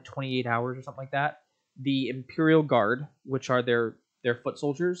like called like 28 Hours or something like that. The Imperial Guard, which are their foot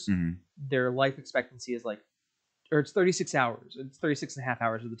soldiers, their life expectancy is like, or it's 36 hours. It's 36 and a half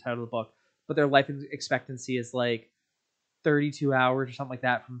hours is the title of the book, but their life expectancy is like 32 hours or something like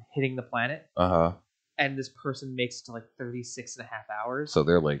that from hitting the planet. And this person makes it to like 36 and a half hours. So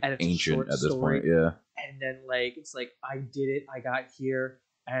they're like and it's ancient at this point, yeah. And then like it's like I did it, I got here,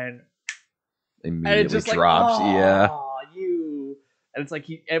 and immediately it just drops, like, yeah. You, and it's like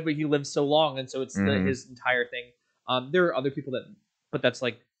he lives so long, and so it's his entire thing. There are other people that, but that's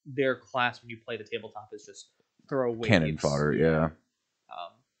like their class when you play the tabletop is just throw waves, cannon fodder, yeah.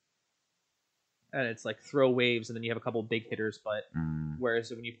 And it's like throw waves, and then you have a couple big hitters, but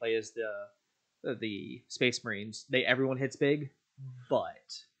whereas when you play as the Space Marines, everyone hits big,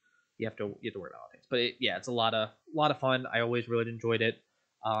 but you have to worry about things. But it's a lot of fun. I always really enjoyed it.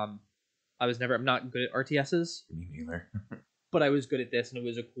 I'm not good at RTSs. Me neither. But I was good at this, and it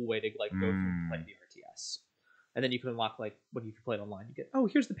was a cool way to like go through and play the RTS. And then you can unlock like when you play it online, you get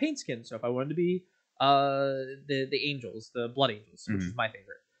here's the paint skin. So if I wanted to be the angels, the Blood Angels, which is my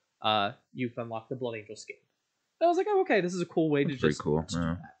favorite, you can unlock the Blood Angel skin. And I was like, okay, this is a cool way to just cool. do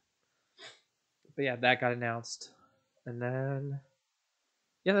that. But yeah, that got announced, and then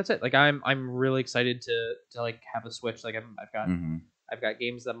that's it. Like I'm really excited to like have a Switch. Like I've got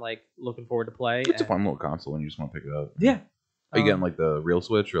games that I'm like looking forward to play. It's a fun little console, and you just want to pick it up. Yeah. Are you getting like the real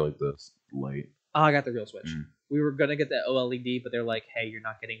Switch or like the light? Oh, I got the real Switch. We were gonna get the OLED, but they're like, hey, you're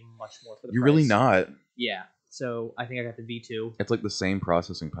not getting much more for the You're price. really not. Yeah. So I think I got the V2. It's like the same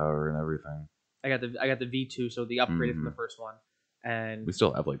processing power and everything. I got the V2, so the upgraded from the first one, and we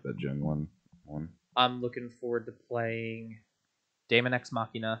still have like that Gen 1. I'm looking forward to playing Daemon X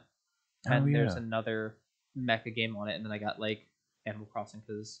Machina, and there's another mecha game on it, and then I got like Animal Crossing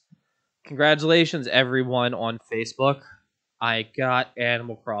because congratulations everyone on Facebook. I got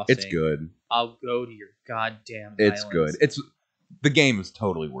Animal Crossing. It's good. I'll go to your goddamn It's islands. good. The game is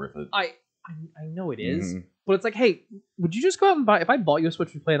totally worth it. I know it is, but it's like, hey, would you just go out and buy? If I bought you a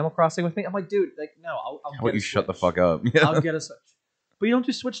Switch and play Animal Crossing with me, I'm like, dude, like, no, I'll How about you shut the fuck up? Yeah. I'll get a Switch. But you don't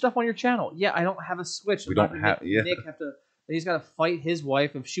do Switch stuff on your channel. Yeah, I don't have a Switch. We don't have. Yeah. Nick have to. He's got to fight his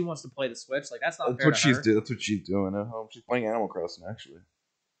wife if she wants to play the Switch. Like that's not That's fair what to she's her. doing. That's what she's doing at home. She's playing Animal Crossing actually.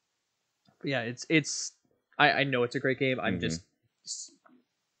 But yeah, it's. I know it's a great game. I'm just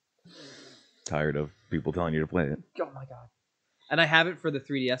tired of people telling you to play it. Oh my god! And I have it for the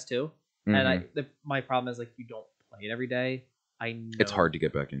 3DS too. And my problem is like you don't play it every day. I know it's hard to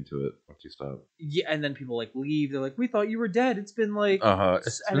get back into it once you stop. Yeah, and then people like leave. They're like, "We thought you were dead. It's been like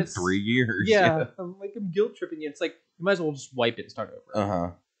it's been 3 years." Yeah, I'm guilt tripping you. It's like you might as well just wipe it and start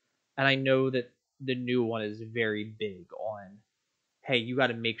over. And I know that the new one is very big on, hey, you got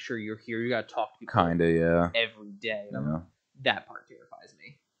to make sure you're here. You got to talk to people. Every day. And that part terrifies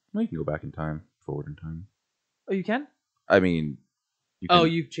me. Well, you can go back in time, forward in time. Oh, you can? I mean,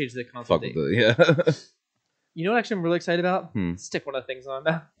 you changed the console date. You know what actually I'm really excited about? Stick one of the things in my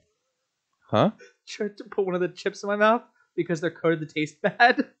mouth. Huh? Try to put one of the chips in my mouth because they're coded to taste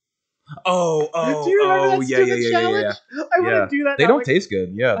bad. Do you remember that stupid challenge? I want to do that. They don't taste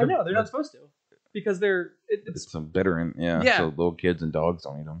good. Yeah, I know they're not supposed to because it's some bitter yeah. So little kids and dogs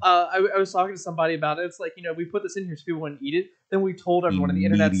don't eat them. I was talking to somebody about it. It's like we put this in here so people wouldn't eat it. Then we told everyone on the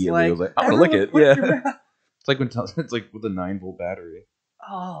internet, like, I'm gonna lick it. Yeah, it's like it's like with a 9-volt battery.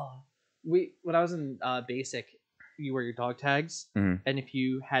 When I was in basic, you wear your dog tags, and if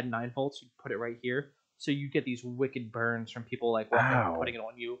you had 9 volts, you put it right here, so you get these wicked burns from people like walking up and putting it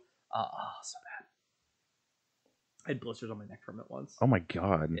on you. So bad. I had blisters on my neck from it once. Oh my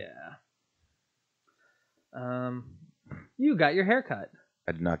god. Yeah. You got your hair cut.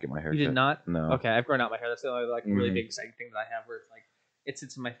 I did not get my hair cut. You did not? No. Okay, I've grown out my hair. That's the only really big exciting thing that I have where it's like it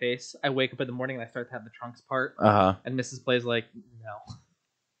sits in my face. I wake up in the morning and I start to have the trunks part. And Mrs. Play's like,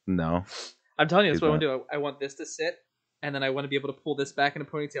 no. I'm telling you, that's what I want to do. I want this to sit, and then I want to be able to pull this back in a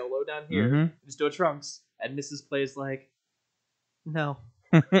ponytail low down here, and just do a trunks. And Mrs. Play's like, no.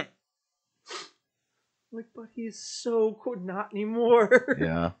 Like, but he's so cool. Not anymore.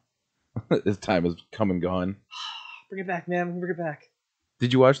 Yeah. His time has come and gone. Bring it back, man. Bring it back.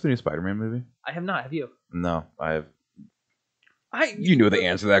 Did you watch the new Spider-Man movie? I have not. Have you? No, I have. You knew the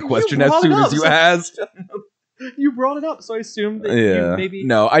answer to that question as soon as you asked. You brought it up, so I assumed that you maybe...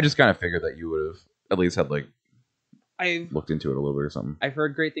 No, I just kind of figured that you would have at least had, I've looked into it a little bit or something. I've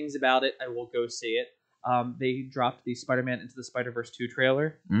heard great things about it. I will go see it. They dropped the Spider-Man Into the Spider-Verse 2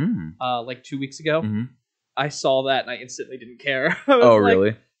 trailer like 2 weeks ago. I saw that, and I instantly didn't care.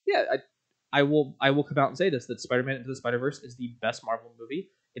 Really? Yeah, I will come out and say this, that Spider-Man Into the Spider-Verse is the best Marvel movie.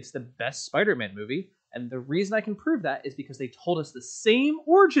 It's the best Spider-Man movie, and the reason I can prove that is because they told us the same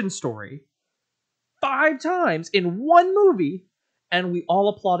origin story 5 times in one movie, and we all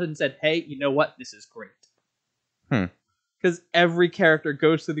applauded and said, "Hey, you know what? This is great." Because every character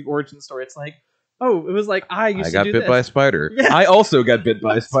goes through the origin story. It's like, oh, it was like I used to got do bit this. by a spider. Yes. I also got bit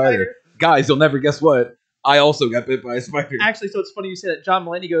by a spider. Guys, you'll never guess what. I also got bit by a spider. Actually, so it's funny you say that. John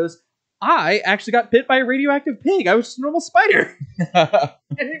Mulaney goes, I actually got bit by a radioactive pig. I was just a normal spider. And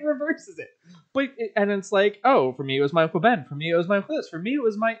it reverses it. And it's like, oh, for me it was my Uncle Ben. For me it was my Uncle this. For me it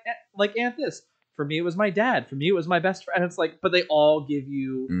was my Aunt this. For me it was my dad. For me it was my best friend. And it's like, but they all give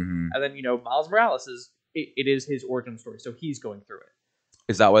you, and then Miles Morales it is his origin story, so he's going through it.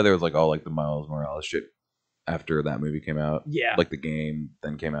 Is that why there was like all like the Miles Morales shit after that movie came out? Yeah, like the game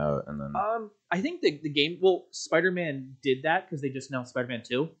then came out, and then I think the game. Well, Spider-Man did that because they just announced Spider-Man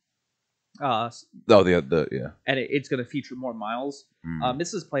 2. the yeah, and it's going to feature more Miles.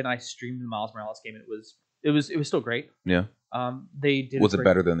 Mrs. Play and I streamed the Miles Morales game, and it was still great. Yeah. They did. Was it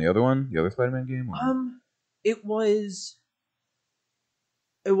better than the other one, the other Spider-Man game? Or? It was.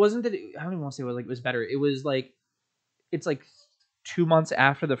 It wasn't that. I don't even want to say it was better. It was like, it's like 2 months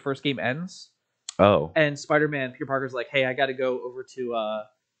after the first game ends. Oh. And Spider-Man, Peter Parker's like, hey, I got to go over to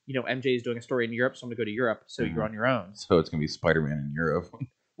MJ is doing a story in Europe, so I'm gonna go to Europe. So you're on your own. So it's gonna be Spider-Man in Europe.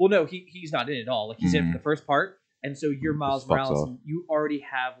 Well, no, he's not in it at all. Like he's in for the first part, and so you're Miles Morales, and you already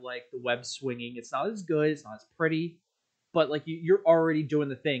have like the web swinging. It's not as good, it's not as pretty, but like you're already doing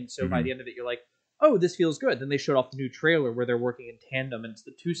the thing. So by the end of it, you're like, oh, this feels good. Then they showed off the new trailer where they're working in tandem, and it's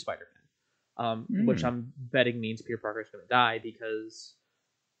the 2 Spider-Men, which I'm betting means Peter Parker's going to die because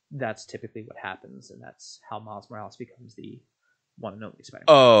that's typically what happens, and that's how Miles Morales becomes the one and only Spider-Man.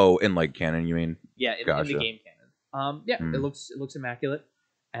 Oh, in like canon, you mean? Yeah, in the game canon. It looks immaculate.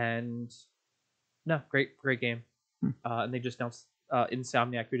 And no, great game. And they just announced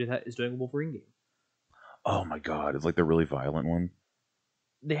Insomniac, who did that, is doing a Wolverine game. Oh my god, it's like the really violent one.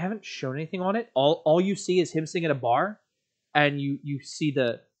 They haven't shown anything on it. All you see is him sitting at a bar, and you see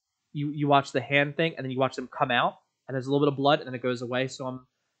you watch the hand thing, and then you watch them come out, and there's a little bit of blood, and then it goes away. So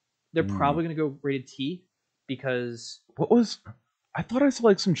they're probably gonna go rated T because I thought I saw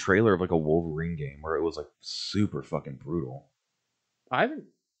like some trailer of like a Wolverine game where it was like super fucking brutal. I haven't.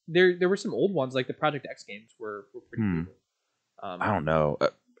 There were some old ones, like the Project X games were pretty brutal. I don't know.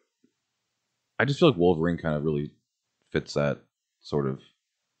 I just feel like Wolverine kind of really fits that sort of.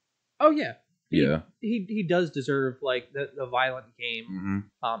 Oh yeah, yeah. He does deserve like the violent game,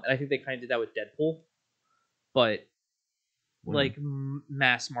 and I think they kind of did that with Deadpool, but like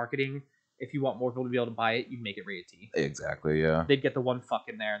mass marketing. If you want more people to be able to buy it, you make it rated T. Exactly. Yeah. They'd get the one fuck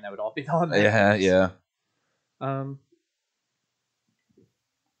in there, and that would all be on. Yeah.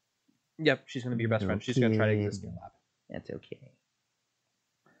 Yep, she's gonna be your best friend. She's gonna try to exist in your lap. That's okay.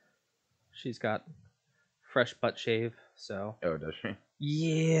 She's got fresh butt shave, so. Oh, does she?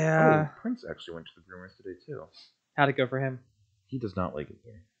 Yeah. Oh, Prince actually went to the groomers today too. How'd it go for him? He does not like it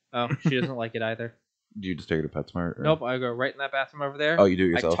here. Oh, she doesn't like it either. Do you just take her to PetSmart? Or? Nope, I go right in that bathroom over there. Oh, you do it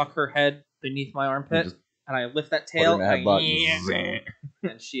yourself? I tuck her head beneath my armpit, and I lift that tail,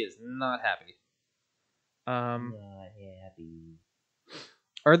 and she is not happy. Not happy.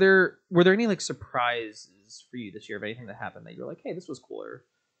 Were there any like surprises for you this year of anything that happened that you're like, hey, this was cool, or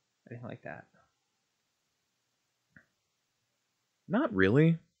anything like that? Not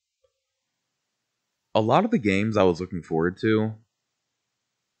really. A lot of the games I was looking forward to,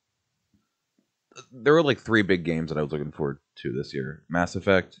 there were like 3 big games that I was looking forward to this year: Mass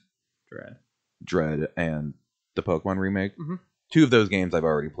Effect, Dread, and the Pokemon remake. 2 of those games I've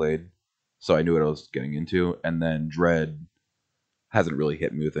already played, so I knew what I was getting into. And then Dread hasn't really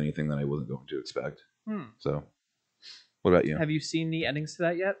hit me with anything that I wasn't going to expect. So, what about you? Have you seen the endings to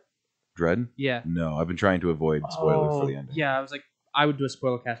that yet? Dread? Yeah. No, I've been trying to avoid spoilers for the ending. Yeah, I was like, I would do a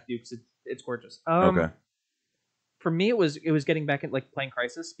spoiler cast for you because it's gorgeous. Okay. For me, it was getting back at like playing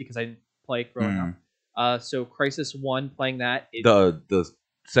Crisis because I didn't play growing up. So Crisis 1, playing that. The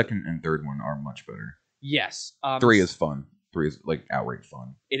second and third one are much better. Yes. 3 is fun. 3 is like outright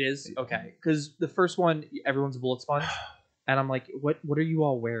fun. It is? Okay. Because the first one, everyone's a bullet sponge. And I'm like, what are you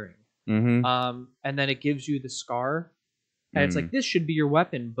all wearing? And then it gives you the scar. And it's like, this should be your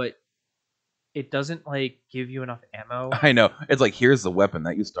weapon, but it doesn't like give you enough ammo. I know. It's like, here's the weapon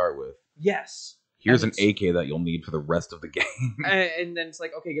that you start with. Yes. Here's an AK that you'll need for the rest of the game. And then it's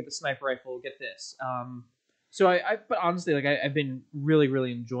like, okay, get the sniper rifle, get this. But honestly, like I've been really,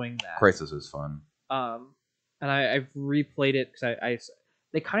 really enjoying that. Crisis is fun. And I've replayed it because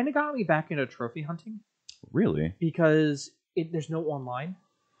they kind of got me back into trophy hunting. Really? Because there's no online.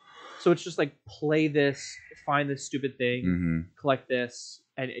 So it's just like play this, find this stupid thing, collect this,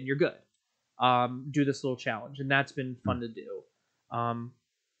 and you're good. Do this little challenge, and that's been fun to do.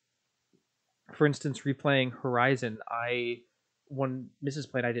 For instance, replaying Horizon, when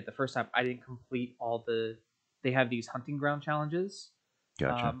Mrs. played, I did the first time. I didn't complete all the. They have these hunting ground challenges.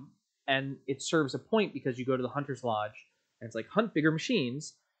 Gotcha. And it serves a point because you go to the Hunter's Lodge and it's like hunt bigger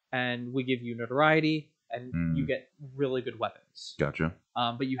machines, and we give you notoriety and you get really good weapons. Gotcha.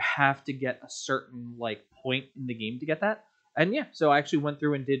 But you have to get a certain like point in the game to get that. And yeah, so I actually went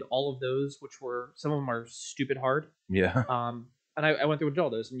through and did all of those, which were some of them are stupid hard. Yeah. And I went through and did all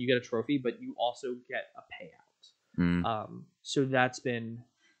those, and you get a trophy, but you also get a payout. So that's been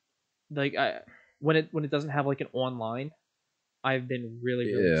like when it doesn't have like an online, I've been really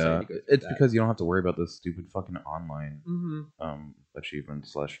excited to go through it's that. because you don't have to worry about those stupid fucking online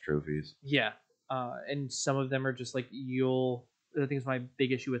achievements / trophies. Yeah, and some of them are just like I think it's my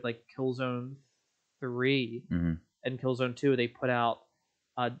big issue with like Killzone 3 and Killzone 2. They put out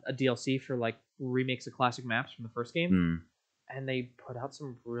a DLC for like remakes of classic maps from the first game, and they put out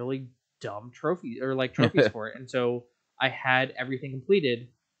some really dumb trophies for it. And so I had everything completed,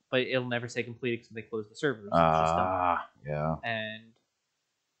 but it'll never say completed because they closed the servers. It's just dumb. Yeah.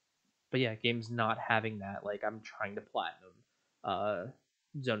 But yeah, games not having that. Like I'm trying to platinum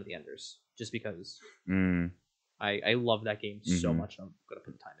Zone of the Enders just because I love that game so much. I'm gonna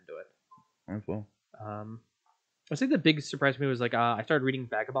put time into it. As well. I think the big surprise for me was like I started reading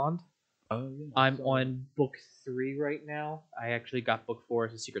Vagabond. Oh yeah. I'm on book 3 right now. I actually got book 4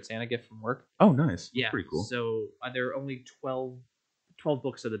 as a Secret Santa gift from work. Oh, nice. Yeah, pretty cool. So there are only 12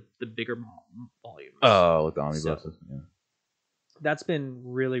 books of the bigger volumes. Oh, with the omnibuses. Yeah. That's been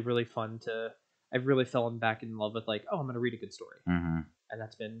really, really fun I've really fallen back in love with like, I'm going to read a good story. And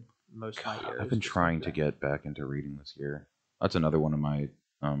that's been most of my years. I've been trying to get back into reading this year. That's another one of my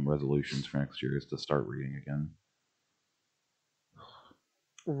resolutions for next year is to start reading again.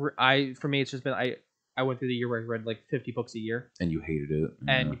 For me, it's just been, I went through the year where I read like 50 books a year. And you hated it.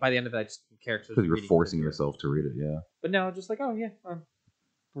 And by the end of it, I just didn't care. Because you were forcing yourself to read it, yeah. But now, just like,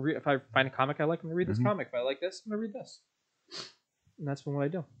 if I find a comic I like, I'm going to read this comic. If I like this, I'm going to read this. And that's been what I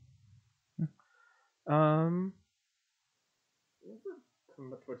do. I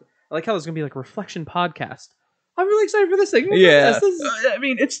like how there's going to be like a reflection podcast. I'm really excited for this thing. Yeah. I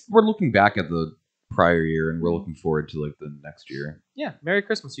mean, we're looking back at the prior year and we're looking forward to like the next year. Yeah. Merry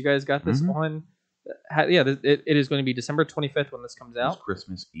Christmas. You guys got this on. It is going to be December 25th when this comes out. It's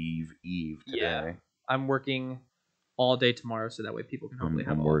Christmas Eve today. Yeah. I'm working all day tomorrow so that way people can hopefully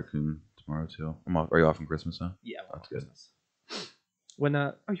have I'm working tomorrow too. Are you off on Christmas now? Yeah, that's good. Christmas. When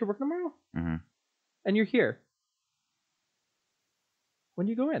you're working tomorrow? Mm-hmm. And you're here. When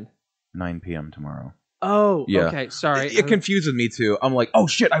do you go in? 9 p.m. tomorrow. Oh, yeah. Okay. Sorry. It confuses me too. I'm like, oh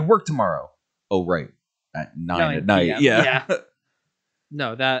shit, I work tomorrow. Oh right, at 9 at night. Yeah.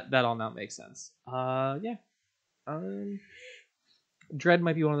 No, that all now makes sense. Yeah. Dread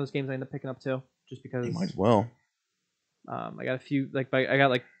might be one of those games I end up picking up too, just because. You might as well. I got a few I got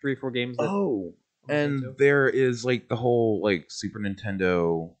like 3 or 4 games. And there is like the whole like Super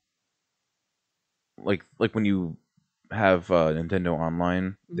Nintendo, like when you have Nintendo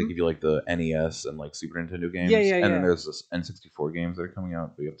Online, they give you like the NES and like Super Nintendo games. And then there's this N64 games that are coming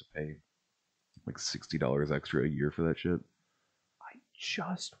out, but you have to pay like $60 extra a year for that shit. I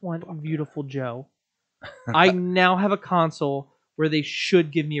just want Beautiful Joe. I now have a console where they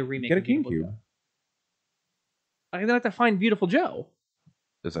should give me a remake. Get a GameCube. I'm gonna have to find Beautiful Joe.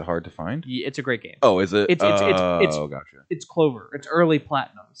 Is it hard to find? Yeah, it's a great game. Oh, is it? It's gotcha. It's Clover. It's early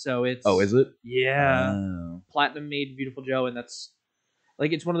Platinum, so it's. Oh, is it? Yeah. Platinum made Beautiful Joe, and that's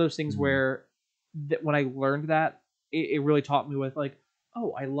like it's one of those things where when I learned that, it really taught me with like,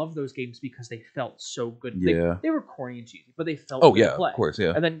 I love those games because they felt so good. Yeah. They were corny and cheesy, but they felt good to play. Of course,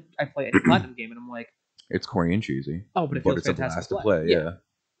 yeah. And then I play any Platinum game, and I'm like, it's corny and cheesy. Oh, but it feels fantastic a blast to play. Yeah.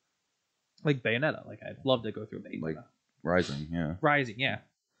 Like Bayonetta, like I'd love to go through Bayonetta. Like Rising, yeah.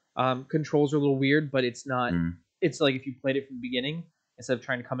 Controls are a little weird, but it's not. It's like if you played it from the beginning instead of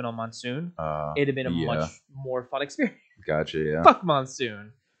trying to come in on Monsoon, it'd have been a much more fun experience. Gotcha, yeah. Fuck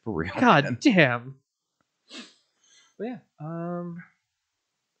Monsoon. For real. God damn. But yeah,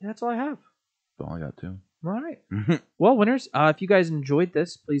 that's all I have. That's all I got too. All right. Well, winners, if you guys enjoyed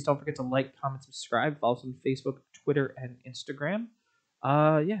this, please don't forget to like, comment, subscribe, follow us on Facebook, Twitter, and Instagram.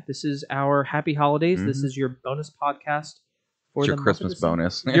 This is our Happy Holidays. This is your bonus podcast for your Christmas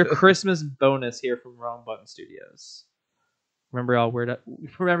bonus. Your Christmas bonus here from Wrong Button Studios. Remember, you're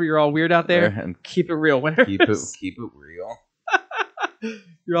all weird out there. And keep it real, winners. Keep it real.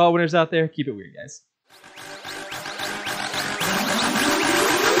 You're all winners out there. Keep it weird, guys.